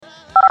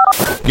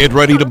Get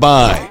ready to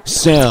buy,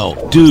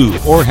 sell, do,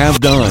 or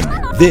have done.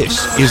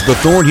 This is the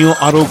Thornhill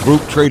Auto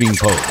Group Trading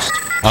Post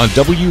on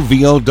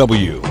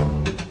WVOW.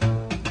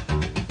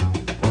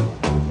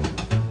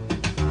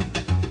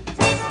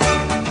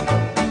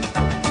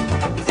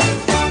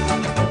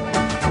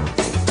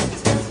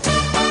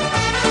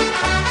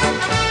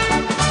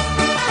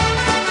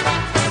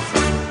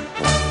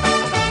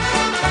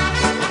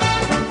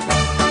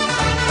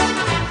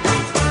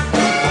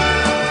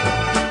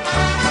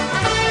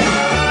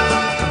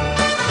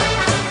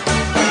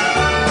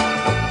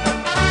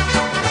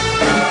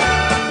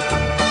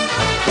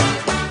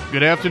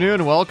 Good afternoon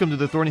and welcome to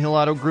the Thornhill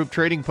Auto Group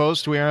Trading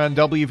Post. We are on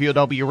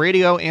WVOW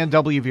Radio and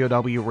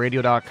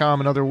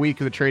WVOWradio.com. Another week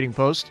of the Trading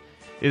Post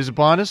is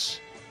upon us.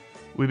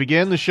 We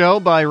begin the show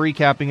by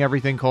recapping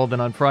everything called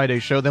in on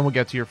Friday's show. Then we'll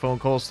get to your phone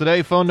calls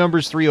today. Phone number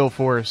is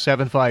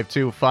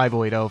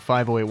 304-752-5080,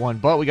 5081.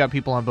 But we got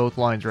people on both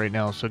lines right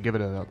now, so give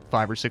it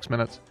 5 or 6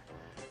 minutes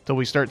until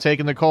we start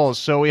taking the calls.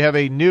 So we have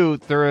a new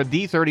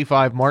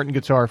D35 Martin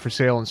guitar for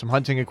sale and some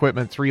hunting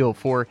equipment,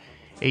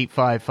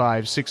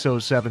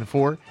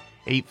 304-855-6074.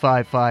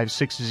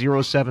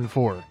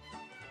 855-6074.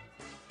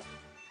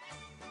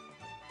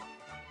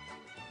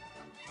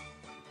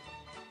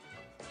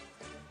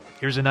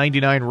 Here's a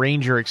 99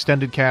 Ranger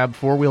extended cab,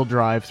 4-wheel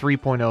drive,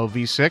 3.0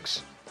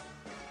 V6.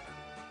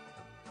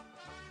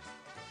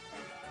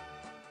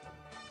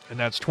 And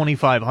that's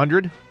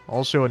 $2,500.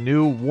 Also a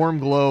new warm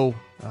glow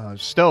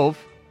stove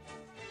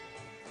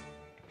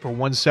for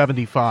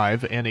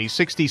 $175 and a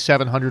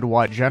 6,700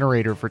 watt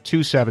generator for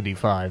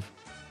 $275.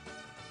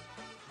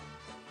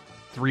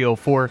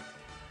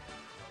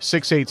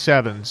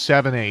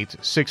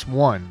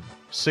 304-687-7861,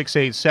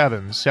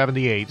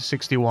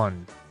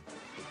 687-7861.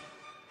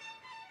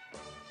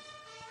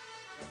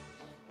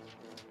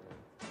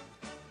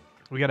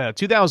 We got a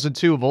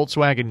 2002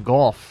 Volkswagen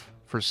Golf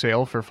for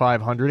sale for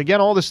 $500.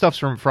 Again, all this stuff's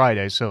from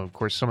Friday, so of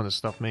course some of this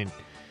stuff may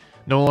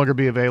no longer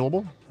be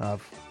available.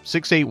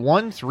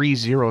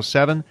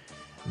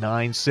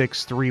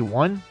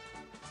 681-307-9631,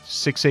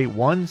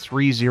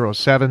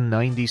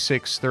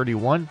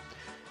 681-307-9631.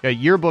 Got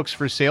yearbooks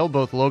for sale,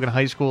 both Logan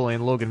High School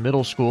and Logan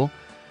Middle School.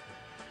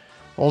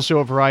 Also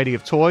a variety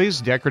of toys,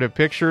 decorative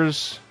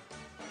pictures,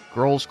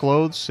 girls'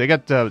 clothes. They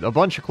got a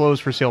bunch of clothes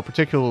for sale,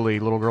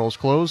 particularly little girls'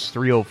 clothes.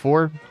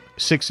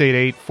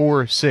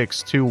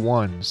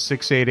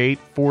 304-688-4621,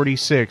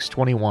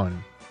 688-4621.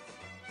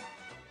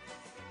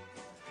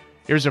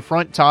 Here's a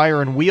front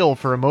tire and wheel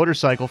for a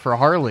motorcycle for a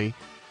Harley.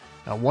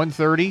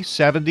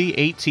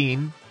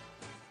 130-70-18.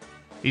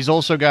 He's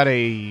also got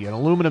an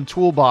aluminum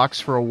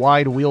toolbox for a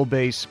wide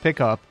wheelbase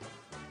pickup.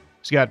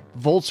 He's got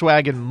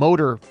Volkswagen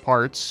motor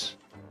parts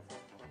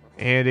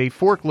and a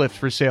forklift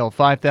for sale,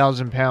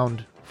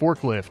 5,000-pound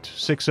forklift,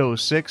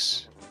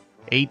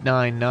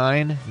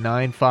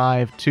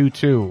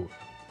 606-899-9522,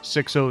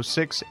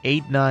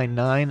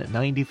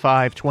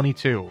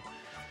 606-899-9522.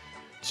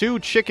 2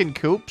 chicken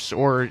coops,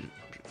 or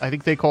I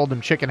think they called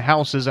them chicken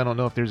houses. I don't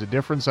know if there's a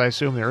difference. I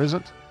assume there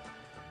isn't.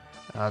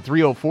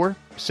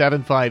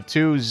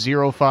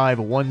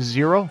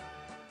 304-752-0510,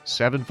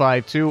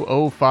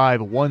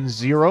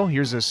 752-0510.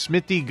 Here's a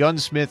Smithy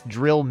Gunsmith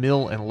drill,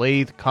 mill, and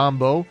lathe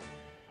combo,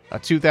 a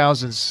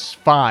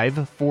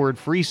 2005 Ford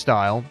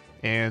Freestyle,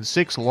 and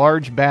 6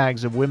 large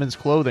bags of women's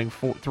clothing,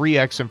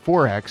 3X and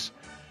 4X.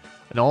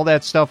 And all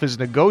that stuff is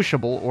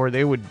negotiable, or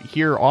they would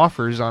hear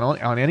offers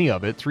on any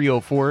of it.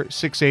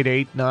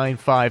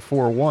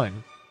 304-688-9541,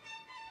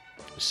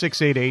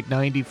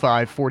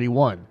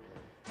 688-9541.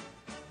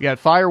 We got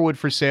firewood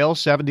for sale,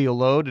 $70 a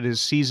load. It is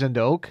seasoned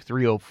oak,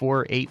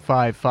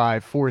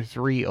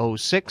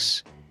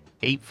 304-855-4306,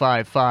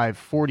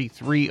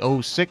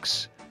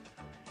 855-4306.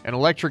 An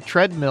electric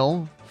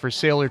treadmill for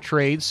sale or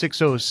trade,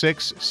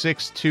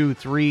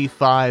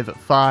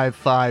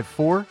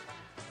 606-623-5554,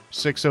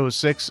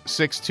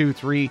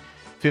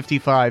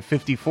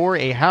 606-623-5554.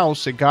 A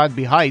house at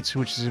Godby Heights,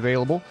 which is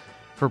available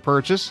for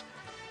purchase.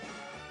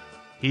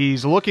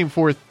 He's looking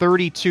for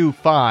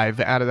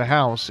 $32,500 out of the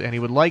house, and he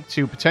would like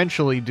to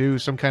potentially do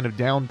some kind of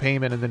down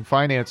payment and then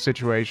finance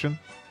situation.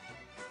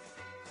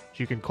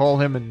 You can call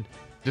him and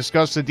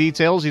discuss the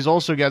details. He's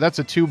also got, that's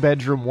a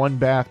 2-bedroom,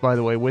 1-bath, by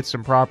the way, with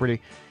some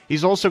property.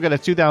 He's also got a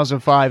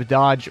 2005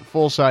 Dodge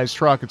full-size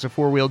truck. It's a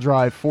 4-wheel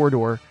drive,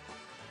 4-door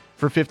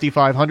for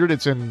 $5,500.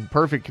 It's in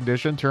perfect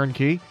condition,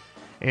 turnkey.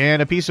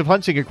 And a piece of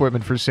hunting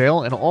equipment for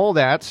sale, and all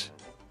that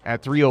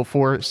at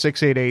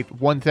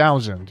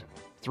 304-688-1000.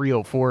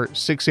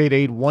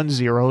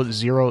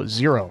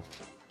 304-688-1000.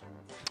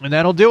 And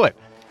that'll do it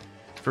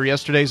for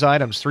yesterday's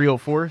items.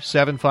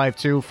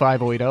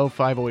 304-752-5080,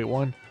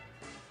 5081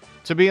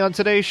 to be on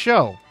today's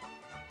show.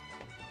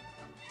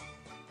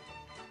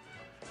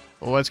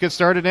 Well, let's get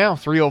started now.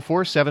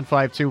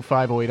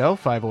 304-752-5080,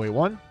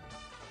 5081.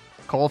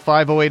 Call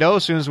 5080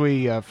 as soon as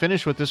we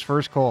finish with this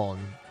first call,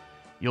 and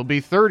you'll be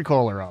third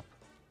caller up.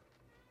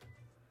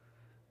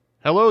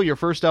 Hello, you're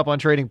first up on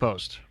Trading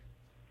Post.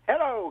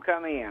 Hello,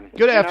 come in.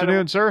 Good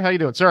afternoon, sir. How you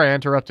doing? Sorry, I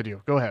interrupted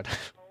you. Go ahead.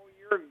 Oh,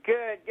 you're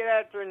good. Good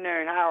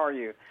afternoon. How are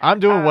you? I'm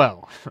doing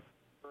well.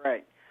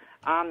 Great.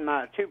 I'm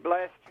too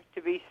blessed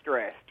to be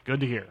stressed. Good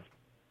to hear.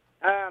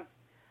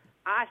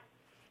 I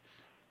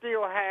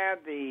still have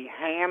the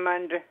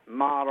Hammond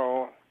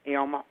Model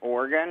M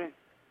organ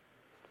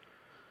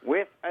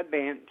with a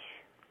bench,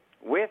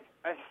 with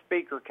a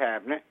speaker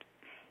cabinet,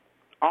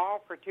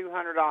 all for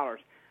 $200.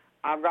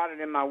 I've got it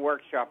in my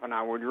workshop, and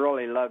I would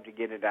really love to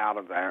get it out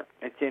of there.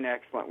 It's in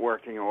excellent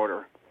working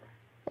order.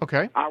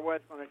 Okay. I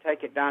was going to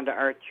take it down to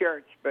our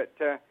church, but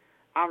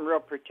I'm real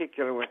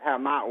particular with how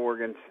my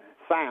organ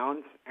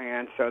sounds,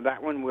 and so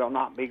that one will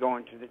not be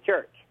going to the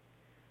church.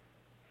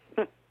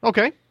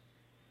 Okay.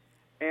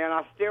 And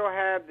I still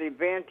have the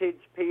vintage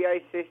PA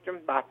system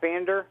by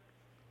Fender.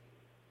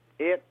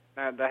 The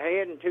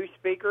head and 2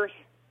 speakers.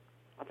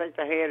 I think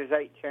the head is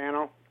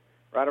 8-channel,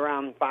 right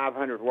around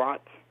 500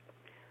 watts.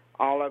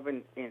 All of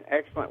them in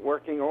excellent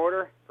working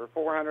order for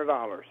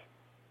 $400.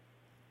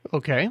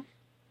 Okay.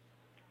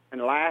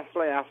 And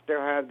lastly, I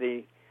still have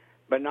the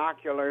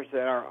binoculars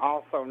that are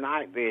also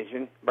night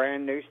vision,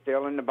 brand new,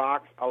 still in the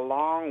box,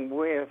 along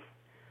with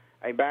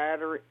a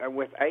battery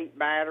with 8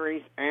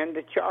 batteries and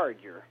a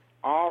charger,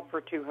 all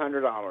for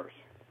 $200.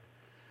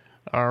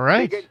 All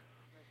right. Be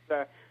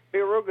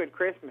a real good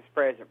Christmas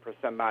present for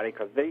somebody,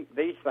 because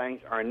these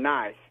things are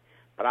nice,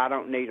 but I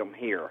don't need them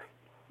here.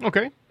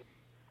 Okay.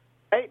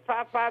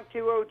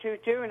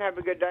 855-2022, and have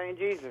a good day in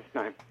Jesus'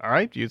 name. All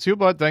right. You too,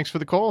 bud. Thanks for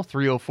the call.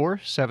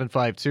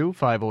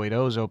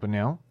 304-752-5080 is open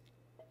now.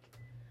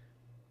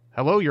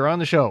 Hello, you're on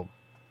the show.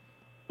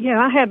 Yeah,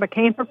 I have a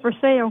camper for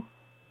sale.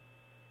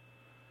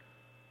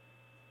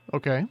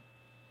 Okay.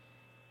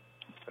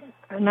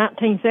 A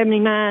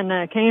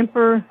 1979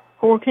 camper,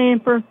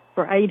 4-camper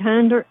for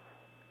 $800.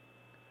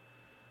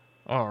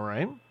 All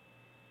right.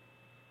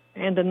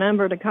 And the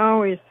number to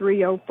call is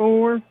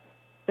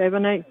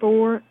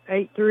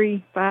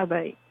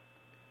 304-784-8358.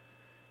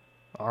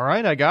 All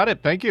right, I got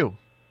it. Thank you.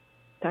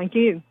 Thank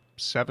you.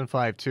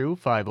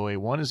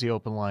 752-5081 is the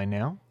open line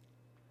now.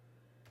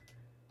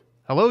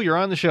 Hello, you're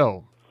on the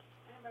show.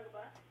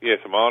 Yes,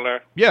 I'm on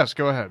there. Yes,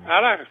 go ahead.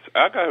 I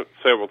got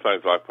several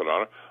things I put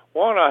on it.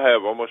 One, I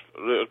have almost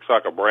looks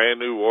like a brand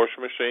new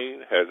washing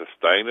machine. Has a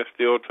stainless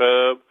steel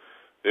tub,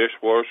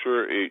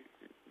 dishwasher.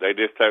 They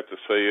just have to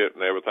see it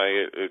and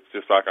everything. It's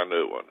just like a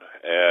new one.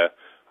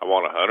 I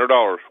want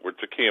 $100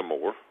 worth of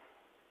Kenmore.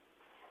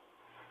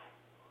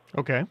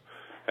 Okay.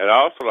 And I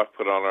also like to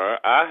put on there,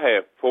 I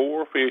have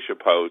 4 fishing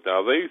poles.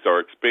 Now, these are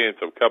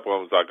expensive. A couple of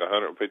them's like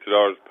 $150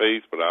 a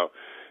piece, but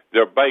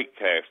they're bait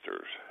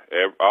casters.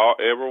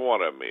 Every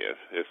one of them is.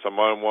 If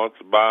someone wants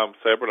to buy them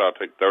separate, I'll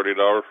take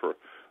 $30 for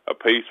a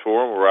piece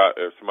for them. Or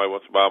if somebody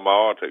wants to buy them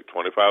all, I'll take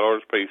 $25 a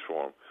piece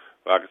for them.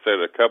 Like I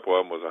said, a couple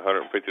of them was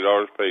 $150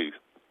 a piece.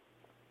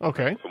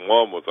 Okay. And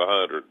one was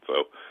 $100.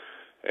 So,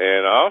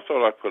 and I also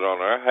like to put on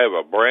there, I have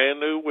a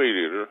brand new weed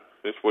eater.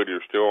 This weed eater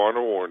is still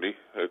under warranty.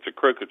 It's a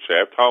crooked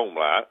shaft home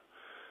light.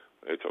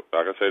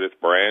 Like I said, it's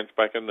brand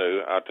spanking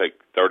new. I take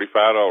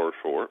 $35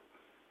 for it.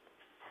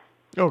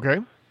 Okay.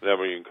 The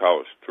number you can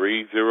call is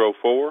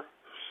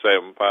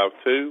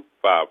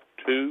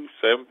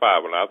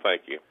 304-752-5275, and I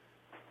thank you.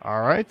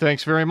 All right.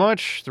 Thanks very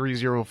much.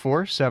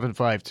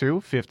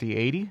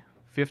 304-752-5080,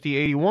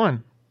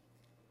 5081.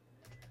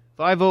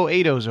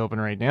 5080 is open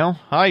right now.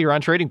 Hi, you're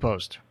on Trading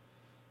Post.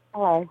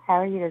 Hello.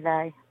 How are you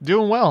today?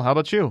 Doing well. How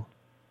about you?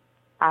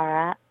 All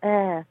right.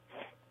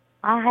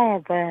 I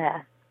have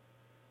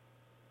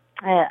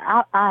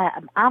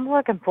I'm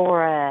looking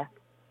for a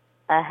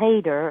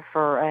heater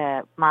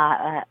for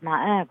my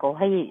uncle.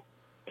 He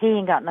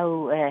ain't got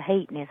no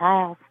heat in his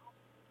house,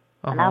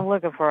 and I'm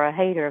looking for a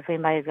heater. If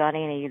anybody's got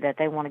any that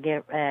they want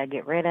to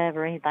get rid of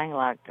or anything,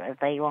 like if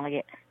they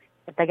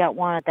got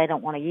one that they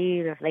don't want to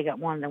use, or if they got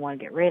one they want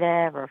to get rid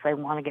of, or if they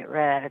want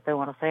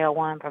to sell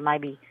one for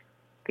maybe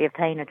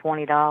 $15 or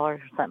 $20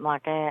 or something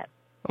like that.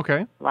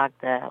 Okay. Like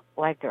the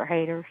electric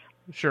heaters.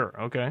 Sure.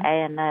 Okay.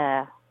 And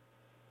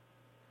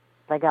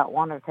they got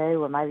one or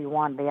two, or maybe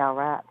one would be all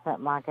right,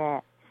 something like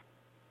that.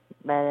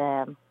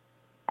 But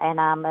and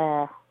I'm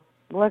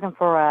looking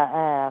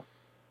for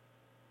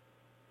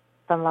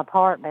some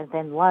apartments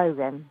in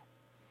Logan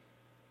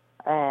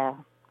for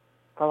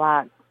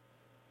like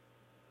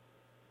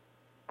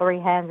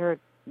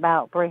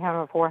about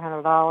 $300,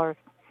 $400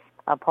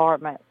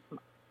 apartment.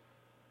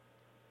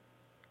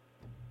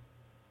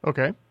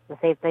 Okay. To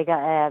see if they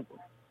got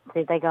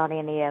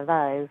any of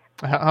those.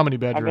 How many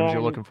bedrooms are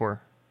you looking for?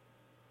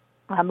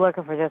 I'm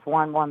looking for just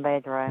one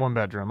bedroom. One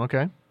bedroom.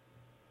 Okay.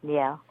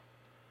 Yeah.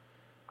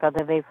 Because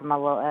it'll be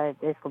for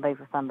this will be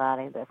for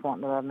somebody that's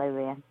wanting to move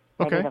in.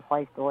 They Okay. need a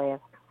place to live.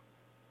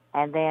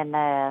 And then,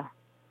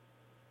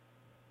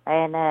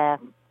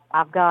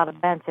 I've got a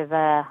bunch of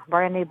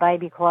brand new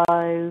baby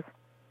clothes.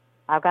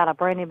 I've got a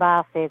brand new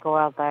bicycle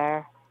out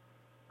there.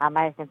 I'm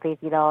asking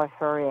 $50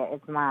 for it.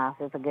 It's nice.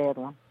 It's a good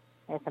one.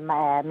 It's a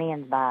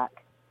men's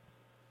bike.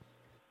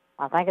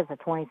 I think it's a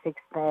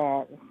 26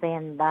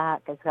 spin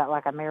bike. It's got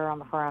like a mirror on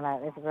the front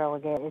of it. It's really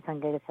good. It's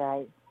in good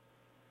shape.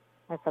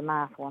 It's a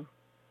nice one.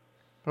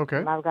 Okay.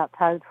 And I've got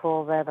totes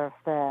full of other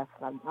stuff.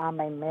 I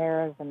mean,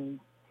 mirrors and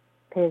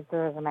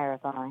pizzas and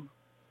everything.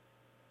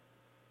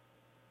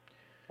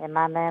 And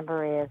my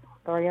number is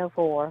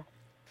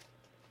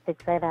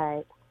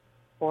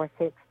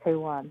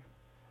 304-688-4621.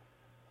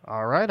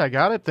 All right, I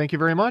got it. Thank you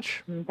very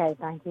much. Okay,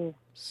 thank you.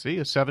 See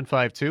you.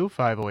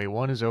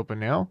 752-5081 is open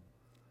now.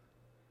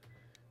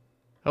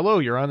 Hello,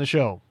 you're on the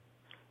show.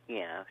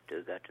 Yeah, I've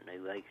still got the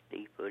new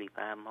HD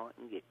 45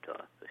 Martin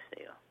guitar for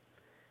sale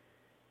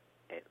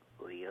at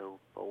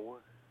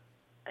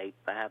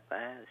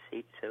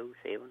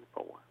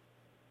 304-855-6074.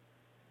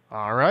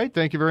 All right,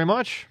 thank you very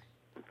much.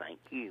 Thank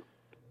you.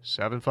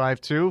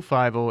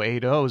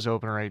 752-5080 is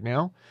open right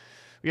now.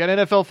 We got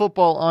NFL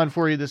football on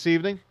for you this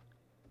evening.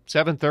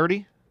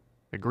 7:30.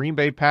 The Green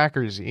Bay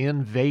Packers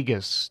in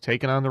Vegas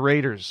taking on the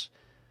Raiders.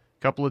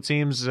 A couple of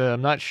teams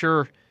I'm not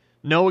sure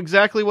know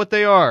exactly what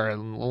they are,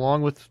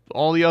 along with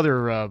all the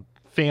other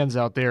fans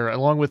out there,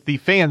 along with the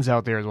fans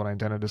out there is what I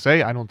intended to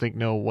say. I don't think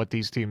know what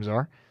these teams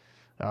are.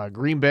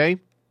 Green Bay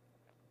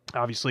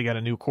obviously got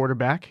a new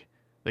quarterback.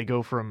 They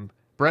go from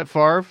Brett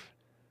Favre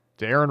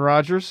to Aaron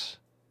Rodgers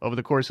over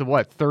the course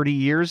of, 30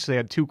 years? They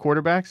had two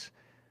quarterbacks,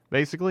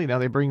 basically. Now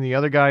they bring the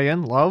other guy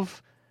in,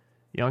 Love,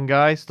 young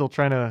guy, still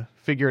trying to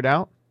figure it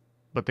out.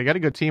 But they got a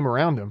good team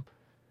around him.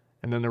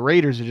 And then the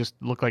Raiders just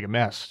look like a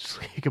mess, just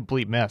like a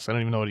complete mess. I don't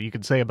even know what you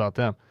can say about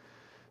them.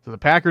 So the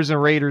Packers and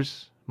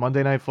Raiders,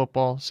 Monday Night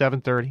Football,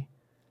 7:30.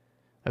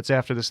 That's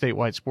after the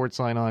statewide sports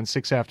line on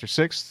 6 after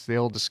 6.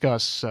 They'll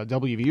discuss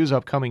WVU's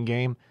upcoming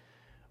game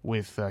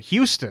with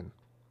Houston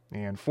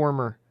and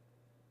former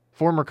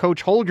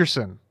coach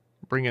Holgerson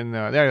bringing.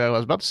 I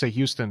was about to say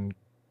Houston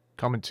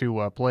coming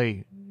to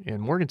play in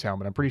Morgantown,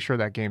 but I'm pretty sure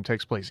that game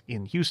takes place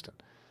in Houston.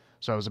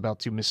 So I was about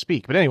to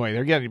misspeak. But anyway,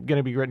 they're going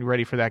to be getting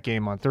ready for that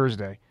game on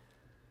Thursday.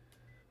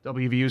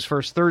 WVU's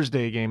first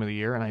Thursday game of the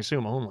year, and I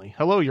assume only.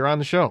 Hello, you're on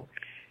the show.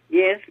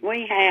 Yes,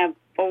 we have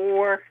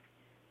 4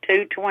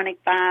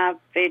 225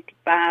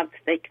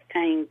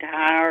 5516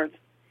 tires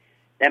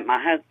that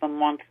my husband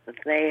wants to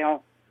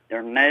sell.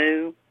 They're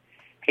new.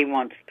 He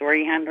wants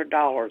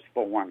 $300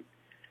 for them.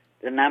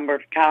 The number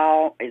to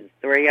call is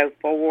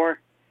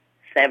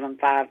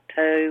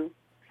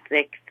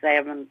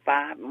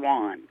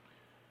 304-752-6751.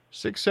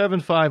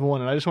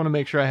 6751, and I just want to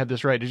make sure I had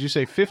this right. Did you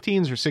say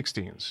 15s or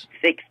 16s?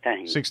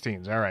 16.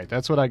 16s, all right.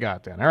 That's what I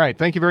got then. All right,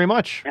 thank you very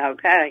much.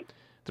 Okay.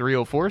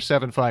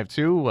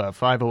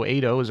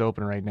 304-752-5080 is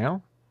open right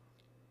now.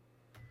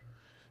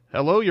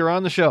 Hello, you're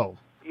on the show.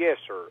 Yes,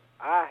 sir.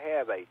 I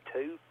have a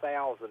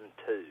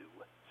 2002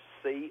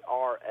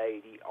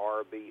 CR80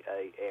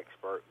 RBA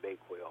Expert Big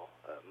Wheel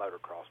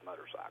motocross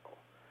motorcycle.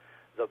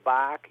 The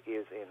bike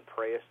is in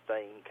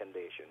pristine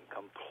condition,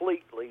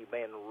 completely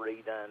been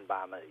redone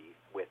by me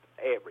with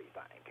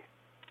everything.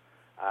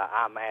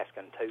 I'm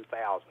asking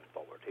 $2,000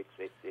 for it.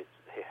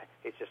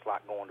 It's just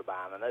like going to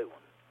buying a new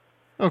one.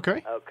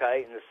 Okay.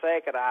 Okay, and the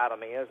second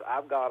item is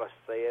I've got a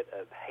set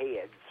of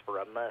heads for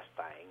a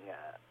Mustang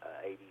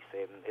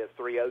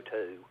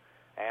 302,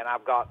 and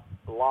I've got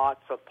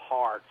lots of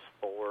parts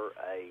for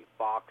a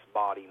Fox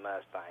body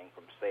Mustang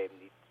from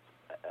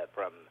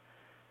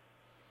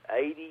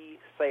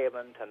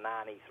 87 to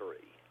 93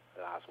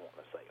 that I was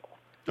wanting to sell.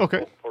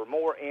 Okay. For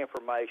more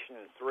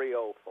information,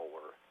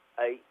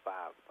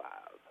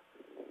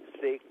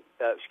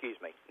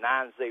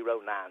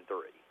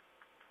 304-855-9093.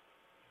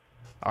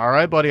 All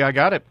right, buddy, I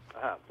got it.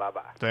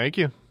 Bye-bye. Thank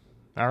you.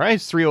 All right,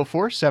 it's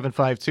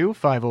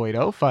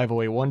 304-752-5080,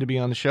 5081 to be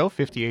on the show.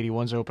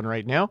 5081's open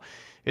right now.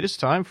 It is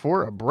time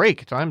for a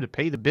break. Time to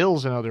pay the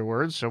bills, in other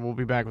words. So we'll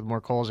be back with more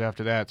calls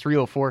after that.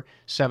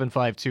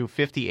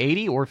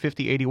 304-752-5080 or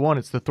 5081.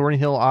 It's the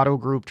Thornhill Auto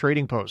Group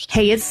Trading Post.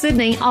 Hey, it's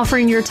Sydney,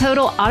 offering your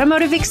total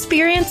automotive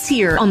experience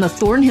here on the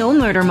Thornhill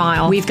Motor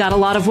Mile. We've got a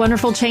lot of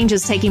wonderful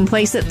changes taking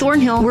place at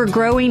Thornhill. We're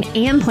growing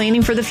and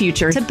planning for the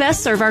future to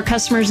best serve our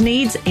customers'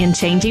 needs and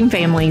changing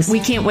families. We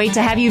can't wait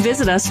to have you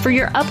visit us for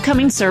your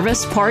upcoming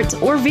service, parts,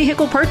 or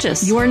vehicle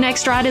purchase. Your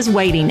next ride is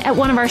waiting at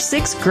one of our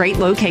 6 great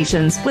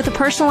locations with a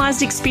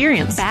personalized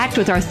experience backed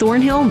with our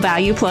Thornhill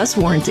Value Plus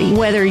warranty.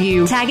 Whether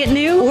you tag it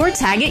new or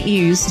tag it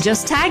used,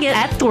 just tag it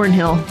at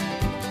Thornhill.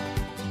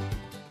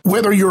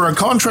 Whether you're a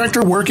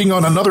contractor working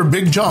on another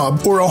big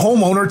job or a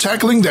homeowner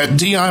tackling that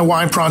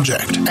DIY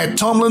project, at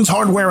Tomlin's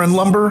Hardware and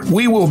Lumber,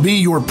 we will be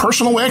your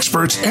personal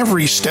experts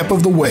every step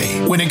of the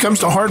way. When it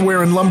comes to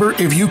hardware and lumber,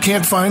 if you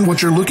can't find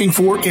what you're looking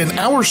for in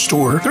our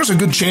store, there's a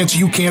good chance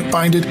you can't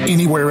find it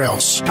anywhere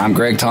else. I'm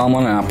Greg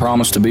Tomlin, and I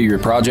promise to be your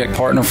project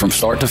partner from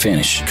start to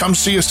finish. Come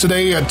see us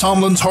today at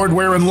Tomlin's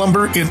Hardware and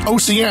Lumber in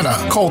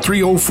Oceana. Call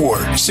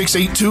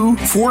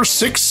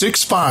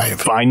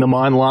 304-682-4665. Find them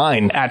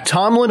online at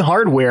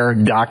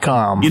TomlinHardware.com.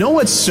 You know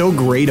what's so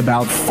great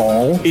about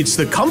fall? It's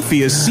the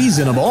comfiest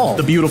season of all.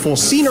 The beautiful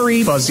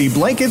scenery, fuzzy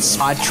blankets,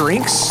 hot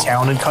drinks.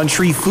 Town and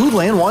Country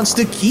Foodland wants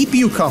to keep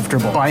you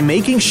comfortable by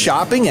making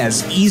shopping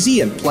as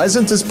easy and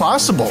pleasant as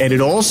possible. And it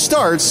all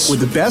starts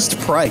with the best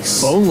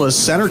price. Boneless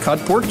center-cut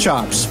pork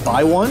chops.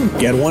 Buy one,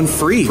 get one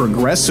free.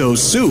 Progresso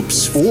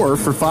soups, 4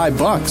 for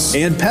 $5.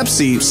 And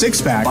Pepsi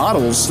 6-pack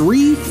bottles,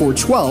 3 for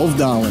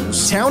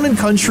 $12. Town and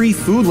Country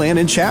Foodland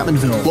in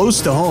Chapmanville. Close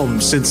to home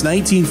since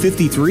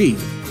 1953.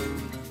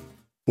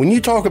 When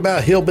you talk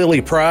about hillbilly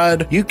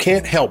pride, you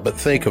can't help but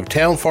think of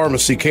Town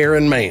Pharmacy Care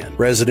in Man.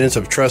 Residents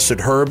have trusted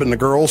Herb and the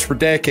girls for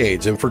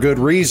decades, and for good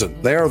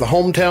reason. They are the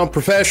hometown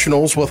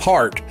professionals with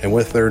heart, and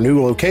with their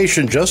new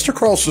location just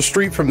across the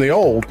street from the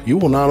old, you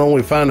will not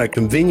only find a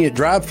convenient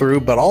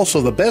drive-through, but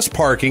also the best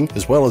parking,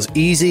 as well as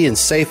easy and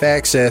safe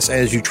access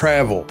as you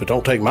travel. But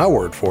don't take my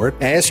word for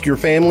it. Ask your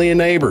family and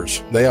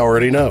neighbors. They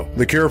already know.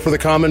 The cure for the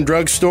common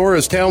drugstore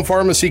is Town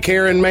Pharmacy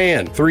Care in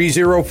Man,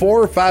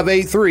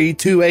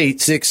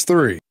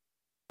 304-583-2863.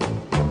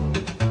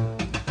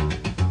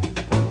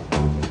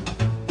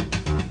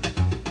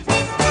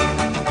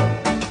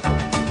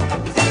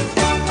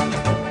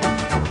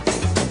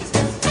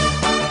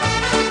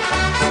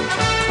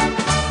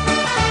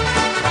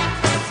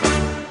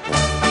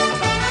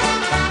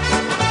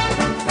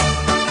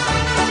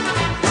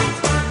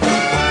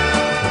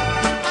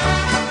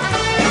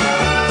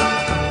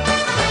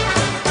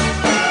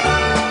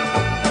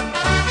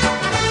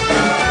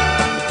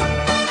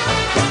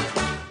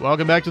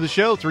 Welcome back to the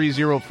show,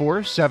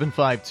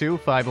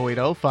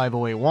 304-752-5080,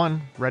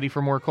 5081. Ready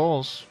for more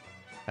calls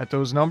at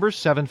those numbers,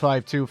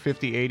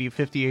 752-5080,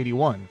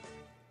 5081.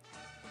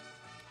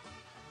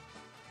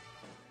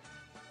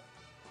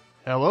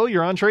 Hello,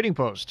 you're on Trading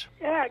Post.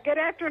 Yeah, good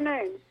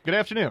afternoon. Good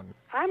afternoon.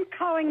 I'm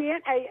calling in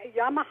a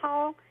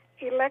Yamaha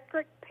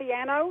electric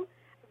piano,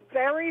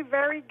 very,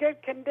 very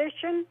good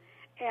condition,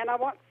 and I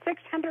want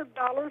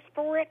 $600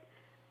 for it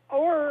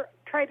or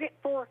trade it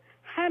for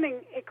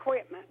hunting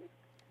equipment.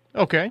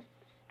 Okay.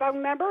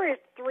 Phone number is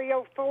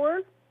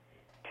 304-247-6594.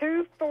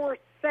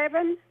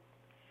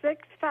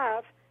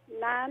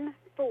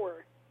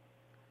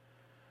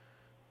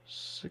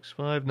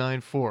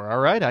 6594. All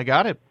right, I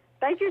got it.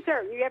 Thank you,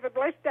 sir. You have a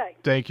blessed day.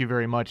 Thank you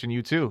very much, and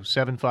you too.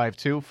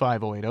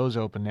 752-5080 is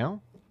open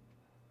now.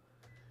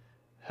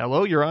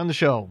 Hello, you're on the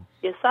show.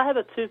 Yes, I have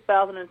a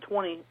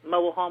 2020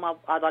 mobile home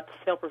I'd like to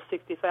sell for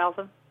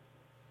 $60,000.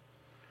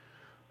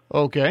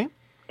 Okay.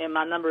 And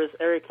my number is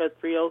area code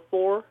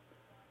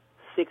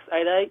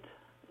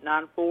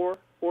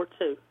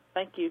 304-688-9442.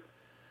 Thank you.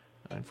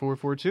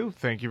 9442.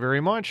 Thank you very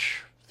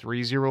much.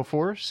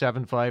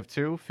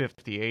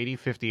 304-752-5080,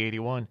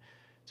 5081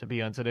 to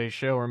be on today's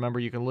show. Remember,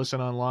 you can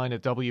listen online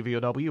at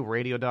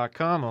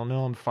WVOWradio.com. Oh,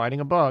 no, I'm fighting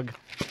a bug.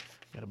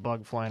 Got a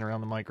bug flying around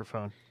the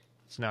microphone.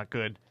 It's not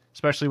good,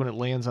 especially when it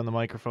lands on the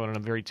microphone, and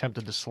I'm very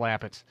tempted to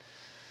slap it.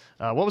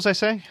 What was I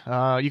saying?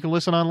 You can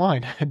listen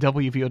online at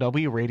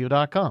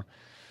WVOWradio.com.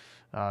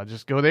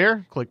 Just go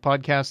there, click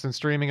podcast and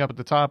streaming up at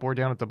the top or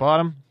down at the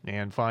bottom,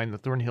 and find the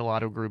Thornhill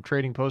Auto Group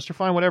Trading Post, or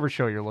find whatever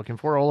show you're looking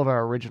for. All of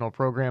our original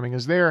programming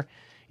is there.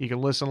 You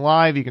can listen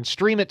live. You can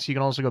stream it. You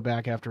can also go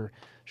back after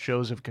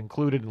shows have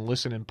concluded and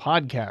listen in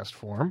podcast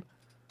form.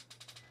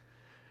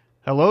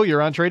 Hello,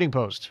 you're on Trading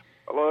Post.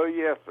 Hello,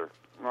 yes, sir.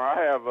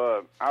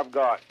 I've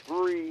got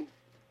 3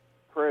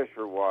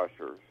 pressure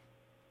washers.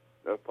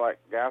 That's like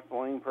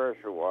gasoline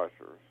pressure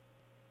washers.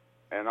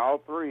 And all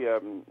 3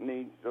 of them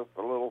need just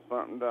a little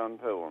something done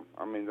to them.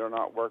 I mean, they're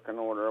not working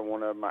order.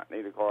 One of them might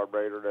need a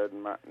carburetor. The other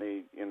might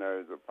need,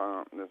 the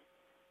pump and this,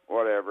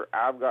 whatever.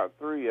 I've got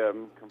 3 of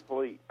them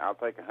complete. I'll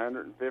take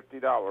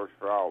 $150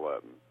 for all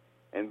of them.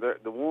 And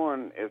the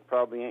one is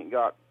probably ain't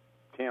got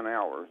 10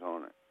 hours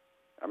on it.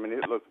 I mean,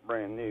 it looks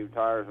brand new,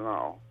 tires and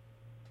all.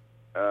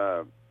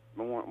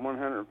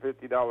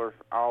 $150 for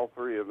all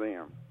 3 of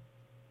them.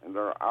 And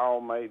they're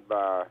all made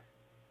by...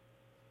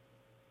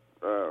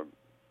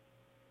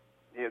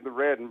 Yeah, the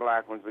red and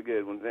black ones are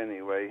good ones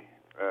anyway.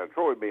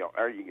 Troy Built,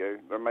 there you go.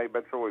 They're made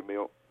by Troy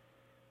Built.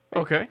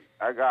 Okay.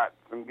 I got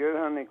some good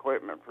hunting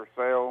equipment for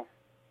sale.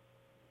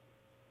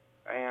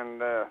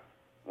 And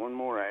one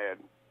more ad.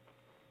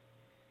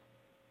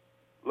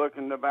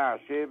 Looking to buy a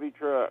Chevy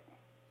truck,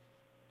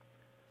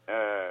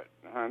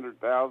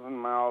 100,000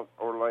 miles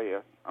or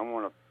less. I'm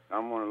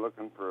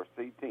looking for a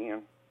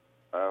C10,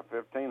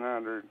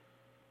 1500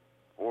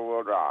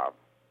 four-wheel drive.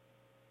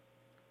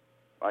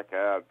 Like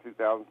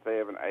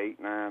 2007, 8,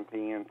 9,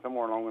 10,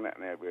 somewhere along in that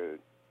neighborhood.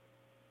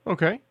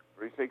 Okay.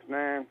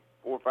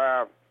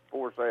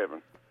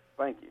 369-4547.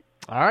 Thank you.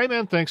 All right,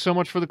 man. Thanks so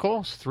much for the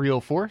calls.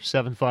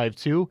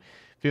 304-752-5080,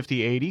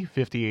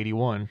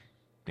 5081.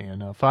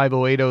 And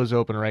 5080 is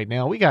open right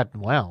now. We got,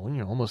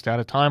 almost out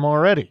of time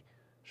already.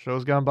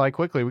 Show's gone by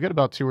quickly. We got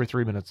about 2 or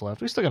 3 minutes left.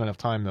 We still got enough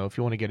time, though, if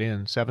you want to get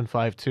in.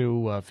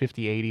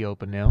 752-5080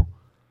 open now.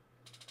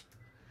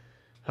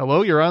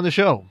 Hello, you're on the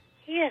show.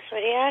 Yes,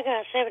 sweetie. I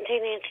got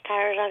 17-inch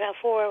tires. I got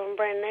 4 of them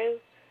brand new.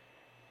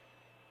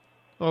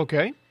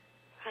 Okay.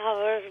 I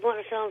was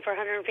wanting to sell them for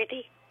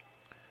 $150.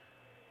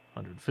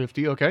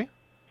 150, okay.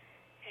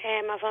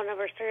 And my phone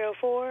number is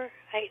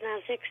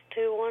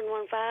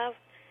 304-896-2115.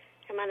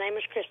 And my name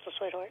is Crystal,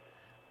 sweetheart.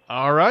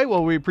 All right.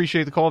 Well, we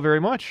appreciate the call very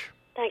much.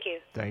 Thank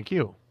you. Thank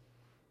you.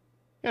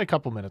 Got a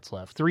couple minutes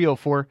left.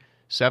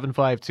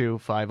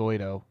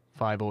 304-752-5080,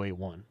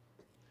 5081.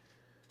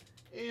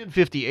 And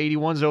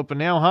 5081's open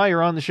now. Hi,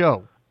 you're on the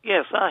show.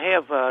 Yes, I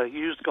have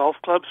used golf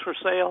clubs for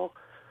sale.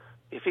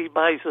 If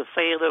anybody's a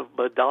fan of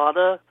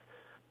Madonna,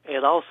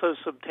 and also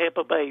some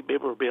Tampa Bay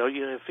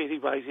memorabilia. If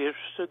anybody's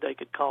interested, they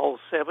could call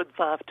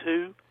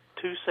 752-2787.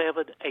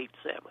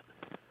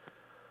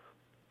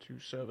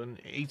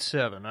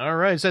 2787. All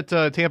right. Is that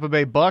Tampa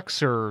Bay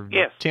Bucks or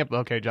Yes. Tampa?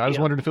 Okay, I was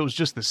wondering if it was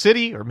just the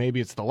city, or maybe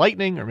it's the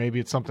Lightning, or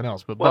maybe it's something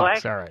else. But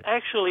Bucks. All right.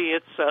 Actually,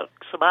 it's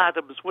some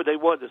items when they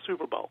won the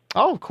Super Bowl,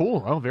 Oh,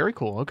 cool. Oh, very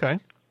cool. Okay.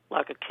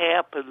 like a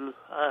cap and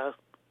a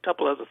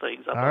couple other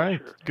things. I'm All not right.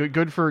 sure.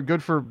 Good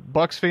for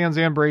Bucks fans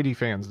and Brady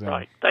fans then.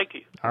 Right. Thank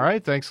you. All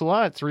right. Thanks a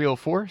lot.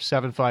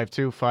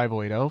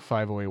 304-752-5080,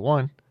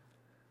 5081.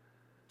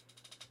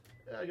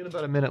 I got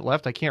about a minute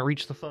left. I can't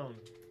reach the phone.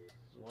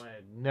 That's why I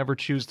never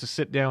choose to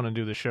sit down and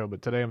do the show,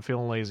 but today I'm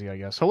feeling lazy, I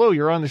guess. Hello,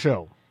 you're on the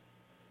show.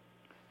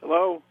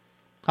 Hello.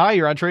 Hi,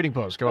 you're on Trading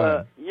Post. Go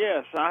ahead.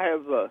 Yes, I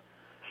have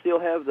still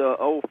have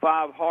the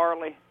 05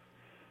 Harley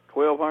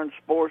 1200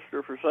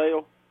 Sportster for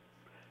sale.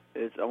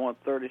 I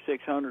want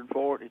 $3,600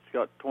 for it. It's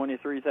got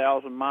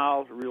 23,000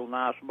 miles. A real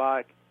nice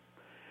bike.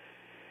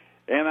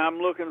 And I'm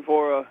looking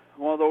for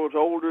one of those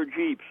older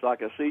Jeeps,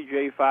 like a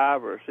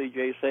CJ5 or a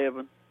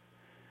CJ7.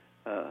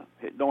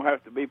 It don't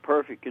have to be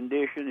perfect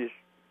condition. It's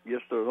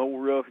just an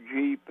old rough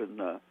Jeep,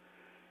 and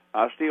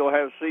I still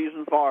have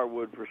seasoned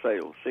firewood for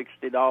sale,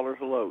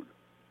 $60 a load.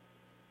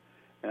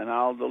 And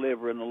I'll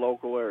deliver in the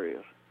local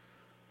areas.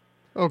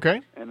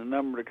 Okay. And the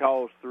number to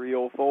call is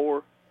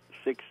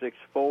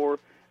 304-664-8860.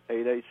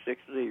 If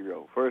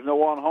there's no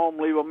one home,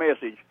 leave a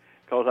message,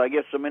 because I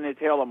get so many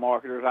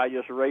telemarketers, I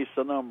just erase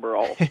the number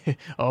off.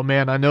 Oh,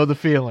 man, I know the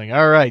feeling.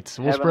 All right,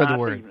 we'll Have a spread the nice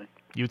word. evening.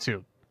 You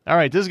too. All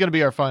right, this is going to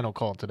be our final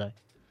call today.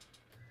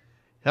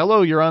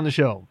 Hello, you're on the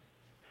show.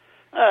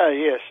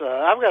 Yes,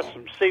 I've got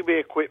some CB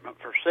equipment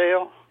for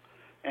sale,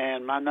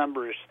 and my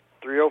number is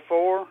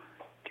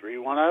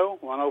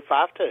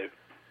 304-310-1052.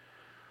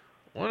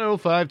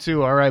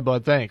 1052. All right,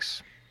 bud,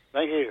 thanks.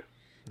 Thank you.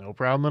 No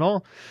problem at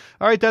all.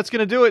 All right, that's going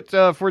to do it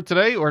for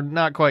today, or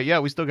not quite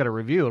yet. We still got to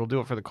review. It'll do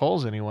it for the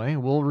calls anyway.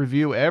 We'll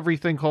review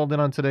everything called in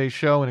on today's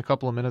show in a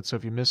couple of minutes, so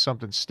if you missed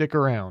something, stick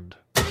around.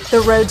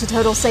 The road to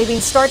total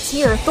savings starts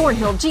here.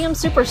 Thornhill GM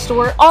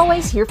Superstore,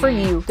 always here for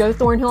you. Go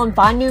Thornhill and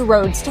find new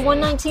roads to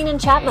 119 in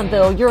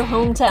Chapmanville, your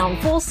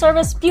hometown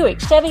full-service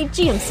Buick, Chevy,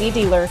 GMC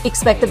dealer.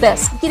 Expect the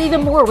best. Get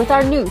even more with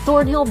our new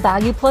Thornhill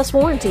Value Plus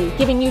warranty,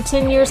 giving you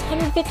 10 years,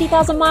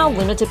 150,000-mile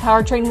limited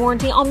powertrain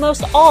warranty on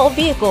most all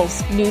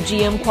vehicles. New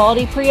GM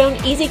quality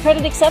pre-owned easy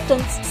credit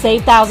acceptance.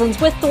 Save thousands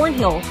with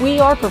Thornhill. We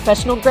are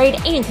professional grade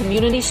and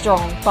community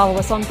strong. Follow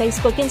us on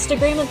Facebook,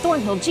 Instagram, and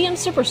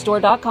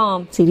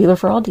ThornhillGMSuperstore.com. See dealer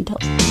for all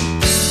details.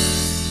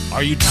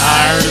 Are you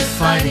tired of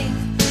fighting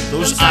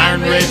those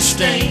iron red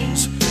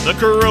stains? The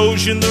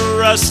corrosion, the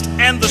rust,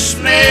 and the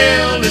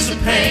smell is a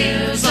pain.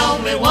 There's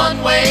only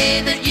one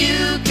way that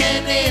you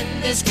can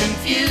end this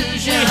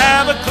confusion. We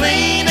have a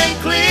clean and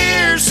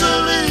clear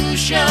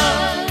solution.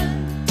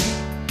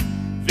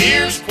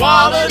 Fierce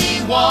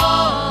quality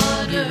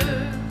water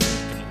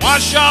can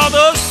wash all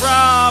those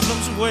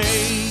problems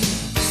away.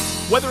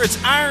 Whether it's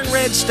iron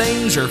red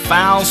stains or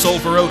foul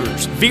sulfur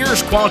odors,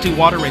 Veer's Quality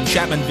Water in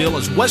Chapmanville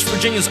is West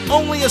Virginia's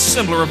only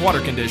assembler of water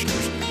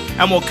conditioners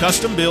and will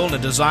custom build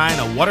and design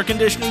a water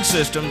conditioning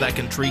system that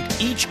can treat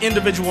each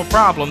individual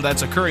problem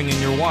that's occurring in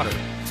your water.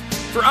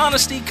 For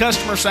honesty,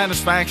 customer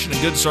satisfaction,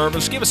 and good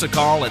service, give us a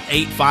call at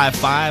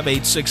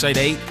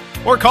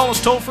 855-8688 or call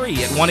us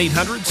toll-free at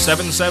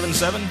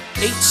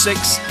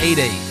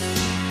 1-800-777-8688.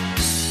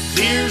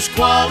 Fierce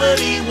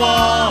quality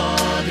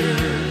water.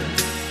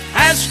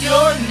 Ask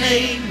your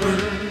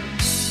neighbor,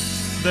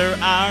 they're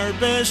our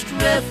best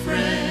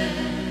reference.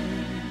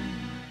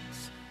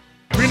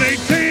 Green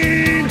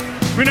 18,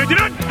 Green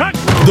 89.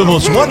 The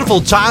most wonderful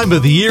time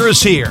of the year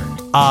is here.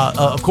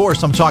 Of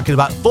course, I'm talking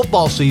about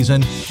football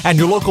season, and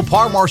your local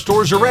Parmar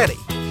stores are ready.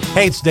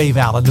 Hey, it's Dave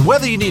Allen, and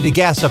whether you need to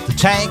gas up the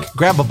tank,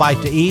 grab a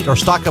bite to eat, or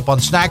stock up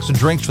on snacks and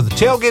drinks for the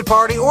tailgate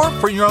party or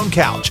for your own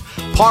couch,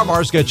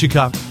 Parmar's got you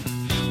covered.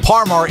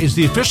 Parmar is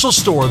the official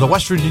store of the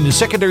West Virginia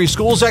Secondary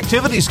Schools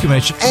Activities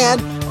Commission and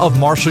of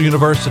Marshall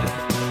University.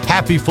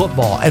 Happy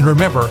football, and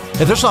remember,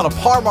 if there's not a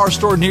Parmar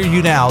store near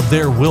you now,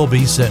 there will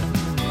be soon.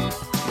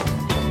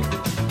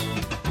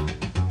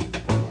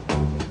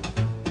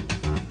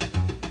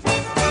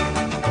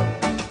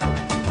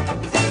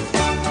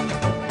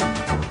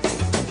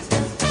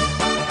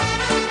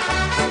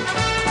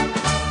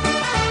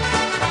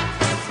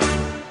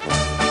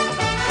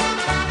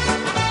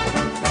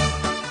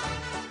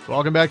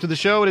 Welcome back to the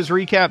show. It is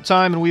recap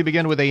time, and we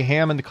begin with a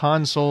Hammond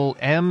Console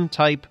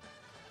M-type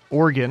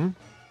organ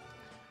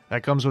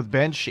that comes with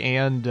bench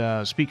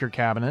and speaker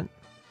cabinet.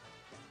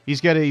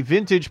 He's got a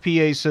vintage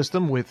PA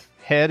system with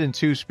head and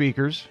 2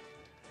 speakers,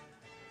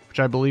 which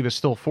I believe is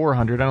still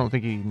 $400. I don't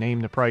think he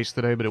named the price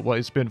today, but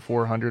it's been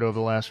 $400 over the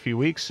last few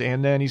weeks.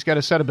 And then he's got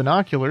a set of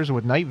binoculars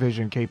with night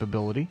vision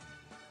capability.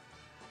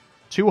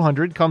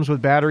 $200, comes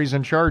with batteries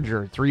and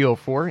charger.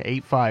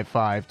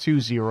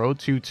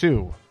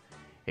 304-855-2022.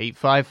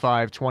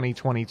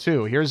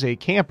 855-2022. Here's a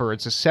camper.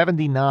 It's a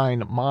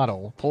 79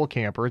 model pull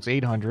camper. It's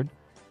 $800.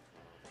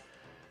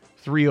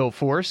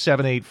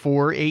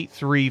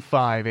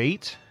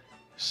 304-784-8358.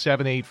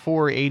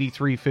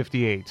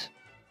 784-8358.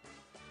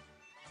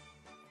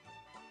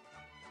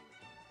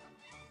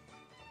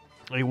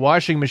 A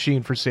washing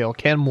machine for sale,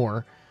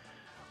 Kenmore,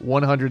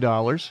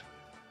 $100.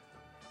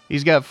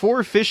 He's got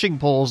 4 fishing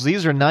poles.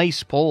 These are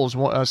nice poles.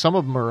 Some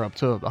of them are up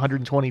to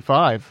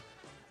 $125,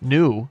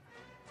 new.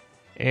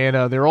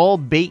 And they're all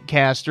bait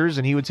casters,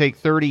 and he would take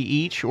 30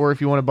 each. Or if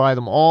you want to buy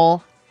them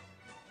all,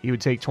 he would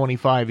take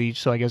 25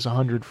 each, so I guess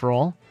 100 for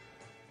all.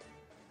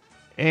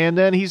 And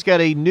then he's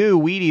got a new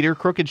weed eater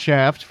crooked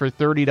shaft for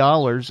 $35.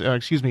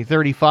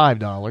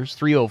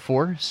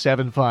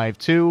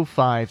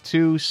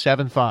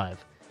 304-752-5275.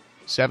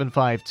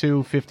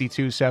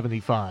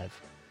 752-5275.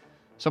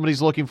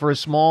 Somebody's looking for a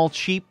small,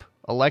 cheap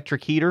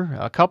electric heater.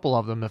 A couple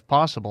of them, if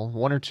possible.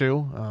 1 or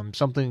 2.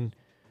 Something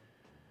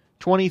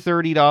 $20,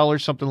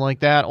 $30, something like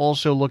that.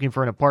 Also looking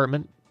for an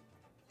apartment.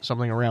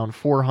 Something around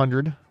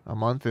 $400 a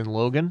month in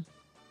Logan.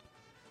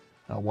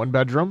 1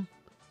 bedroom.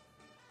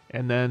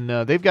 And then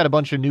they've got a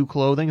bunch of new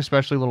clothing,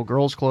 especially little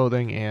girls'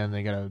 clothing, and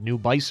they got a new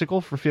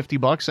bicycle for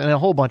 $50 and a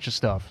whole bunch of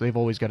stuff. They've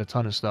always got a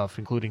ton of stuff,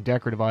 including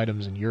decorative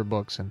items and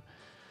yearbooks and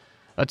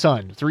a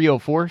ton.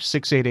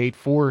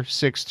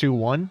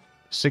 304-688-4621,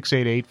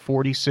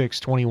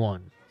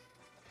 688-4621.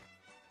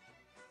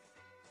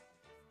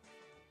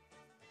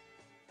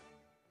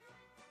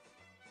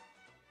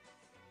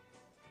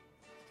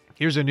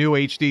 Here's a new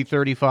HD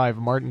 35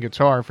 Martin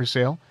guitar for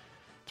sale.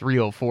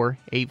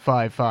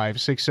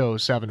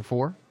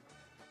 304-855-6074.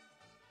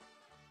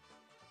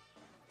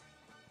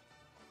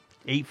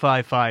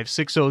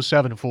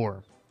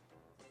 855-6074.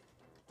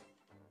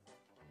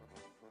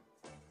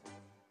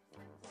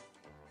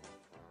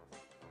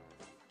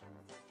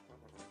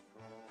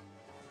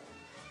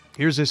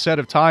 Here's a set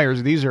of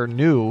tires. These are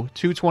new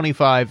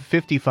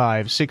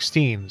 225/55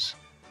 16s.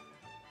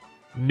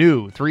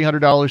 New,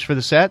 $300 for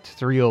the set.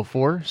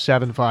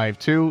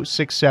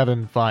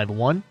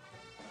 304-752-6751.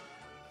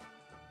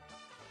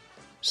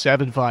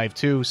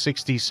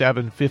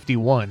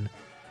 752-6751.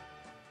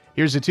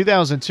 Here's a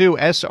 2002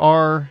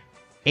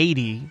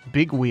 SR80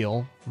 big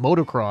wheel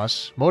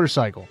motocross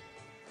motorcycle.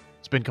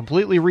 It's been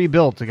completely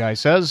rebuilt, the guy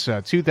says.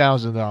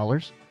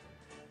 $2,000.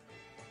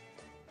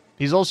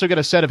 He's also got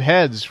a set of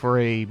heads for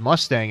a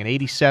Mustang, an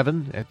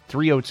 87 at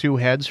 302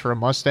 heads for a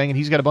Mustang, and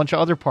he's got a bunch of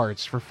other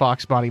parts for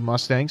Fox Body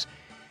Mustangs,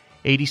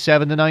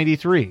 87 to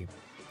 93.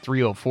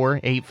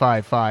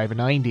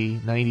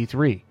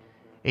 304-855-9093.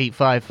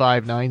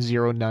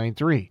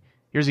 855-9093.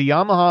 Here's a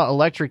Yamaha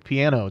electric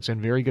piano. It's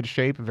in very good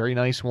shape, a very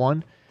nice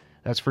one.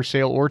 That's for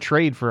sale or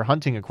trade for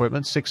hunting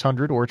equipment,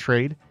 $600 or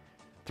trade.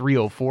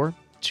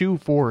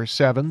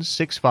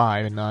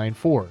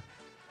 304-247-6594.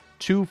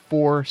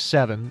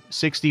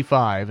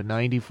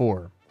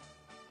 247-6594.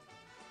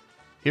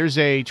 Here's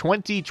a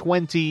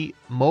 2020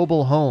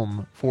 mobile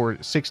home for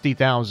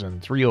 $60,000.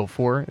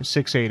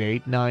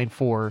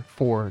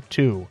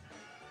 304-688-9442.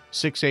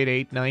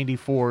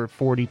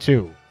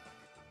 688-9442.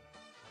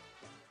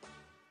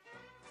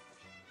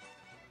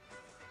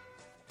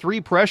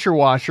 3 pressure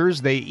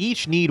washers. They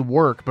each need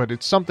work, but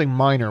it's something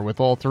minor with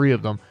all 3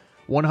 of them.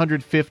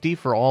 $150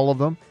 for all of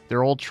them.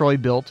 They're all Troy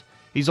built.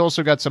 He's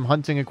also got some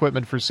hunting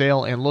equipment for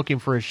sale and looking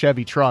for a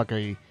Chevy truck,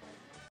 a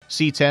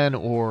C10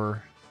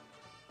 or...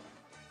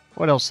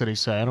 what else did he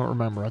say? I don't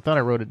remember. I thought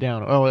I wrote it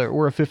down. Oh,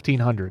 or a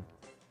 1500.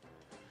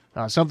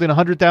 Something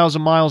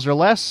 100,000 miles or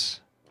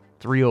less.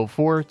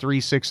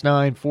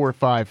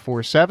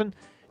 304-369-4547.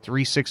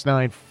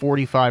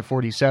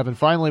 369-4547.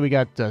 Finally, we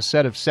got a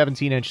set of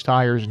 17-inch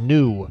tires,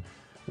 new.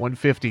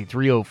 150.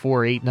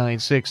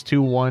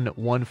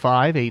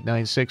 304-896-2115.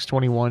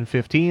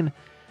 896-2115.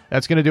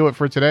 That's going to do it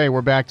for today.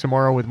 We're back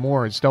tomorrow with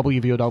more. It's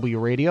WVOW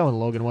Radio in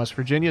Logan, West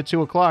Virginia,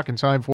 2 o'clock, and time for